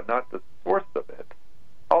 but not the source of it,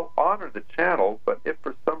 I'll honor the channel, but if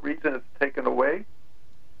for some reason it's taken away,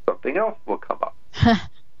 something else will come up.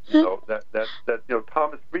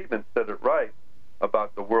 Thomas Friedman said it right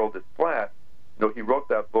about the world is flat. He wrote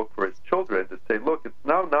that book for his children to say, look, it's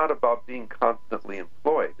now not about being constantly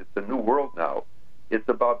employed. It's a new world now. It's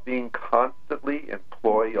about being constantly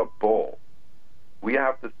employable. We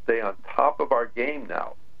have to stay on top of our game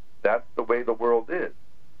now. That's the way the world is.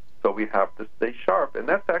 So we have to stay sharp, and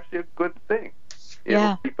that's actually a good thing.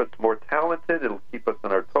 It'll keep us more talented. It'll keep us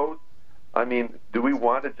on our toes. I mean, do we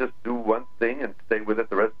want to just do one thing and stay with it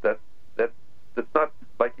the rest? That's not,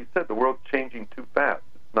 like you said, the world's changing too fast.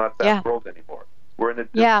 It's not that world anymore. We're in a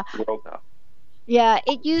different world now. Yeah,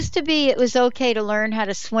 it used to be it was okay to learn how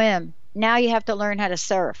to swim. Now you have to learn how to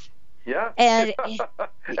surf. Yeah. And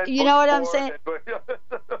you know what I'm saying?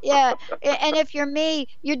 Yeah. And if you're me,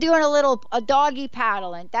 you're doing a doggy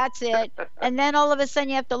paddling. That's it. And then all of a sudden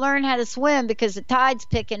you have to learn how to swim because the tide's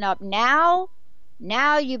picking up. Now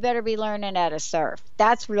you better be learning how to surf.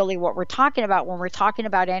 That's really what we're talking about when we're talking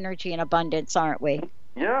about energy and abundance, aren't we?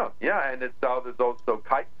 Yeah. And there's also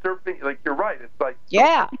kite surfing. Like, you're right. It's like so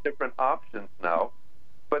many different options now.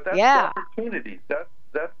 But that's the opportunities. That's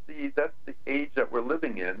the age that we're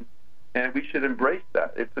living in, and we should embrace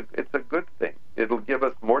that. It's a good thing. It'll give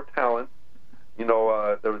us more talent. There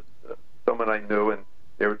was someone I knew, and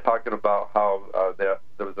they were talking about how there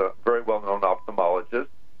was a very well-known ophthalmologist,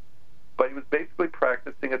 but he was basically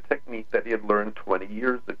practicing a technique that he had learned 20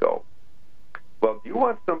 years ago. Well, do you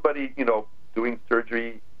want somebody, doing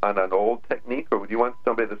surgery on an old technique, or do you want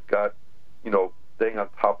somebody that's got, staying on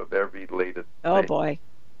top of every latest thing? Oh, boy.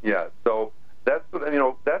 Yeah, so that's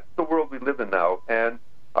that's the world we live in now, and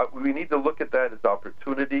we need to look at that as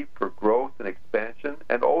opportunity for growth and expansion,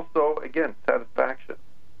 and also, again, satisfaction,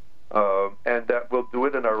 and that we'll do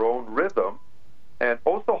it in our own rhythm, and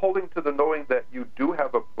also holding to the knowing that you do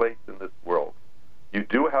have a place in this world. You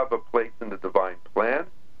do have a place in the divine plan.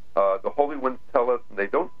 The Holy Ones tell us, and they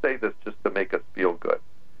don't say this just to make us feel good.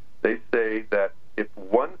 They say that if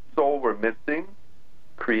one soul were missing,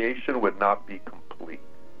 creation would not be complete.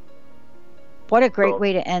 What a great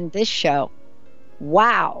way to end this show.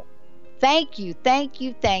 Wow. Thank you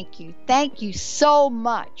so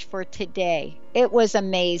much for today. It was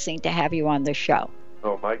amazing to have you on the show.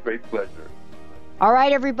 Oh, my great pleasure. All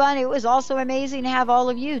right, everybody. It was also amazing to have all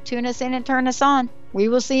of you tune us in and turn us on. We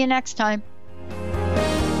will see you next time.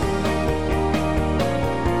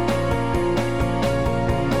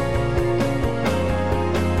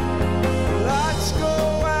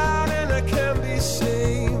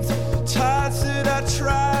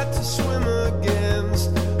 Tried to swim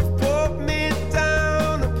against, brought me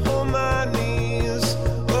down upon my knees.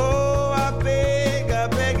 Oh, I beg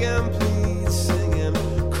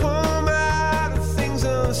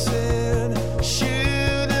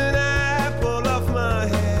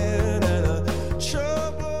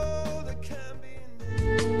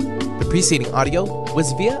The preceding audio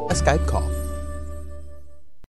was via a Skype call.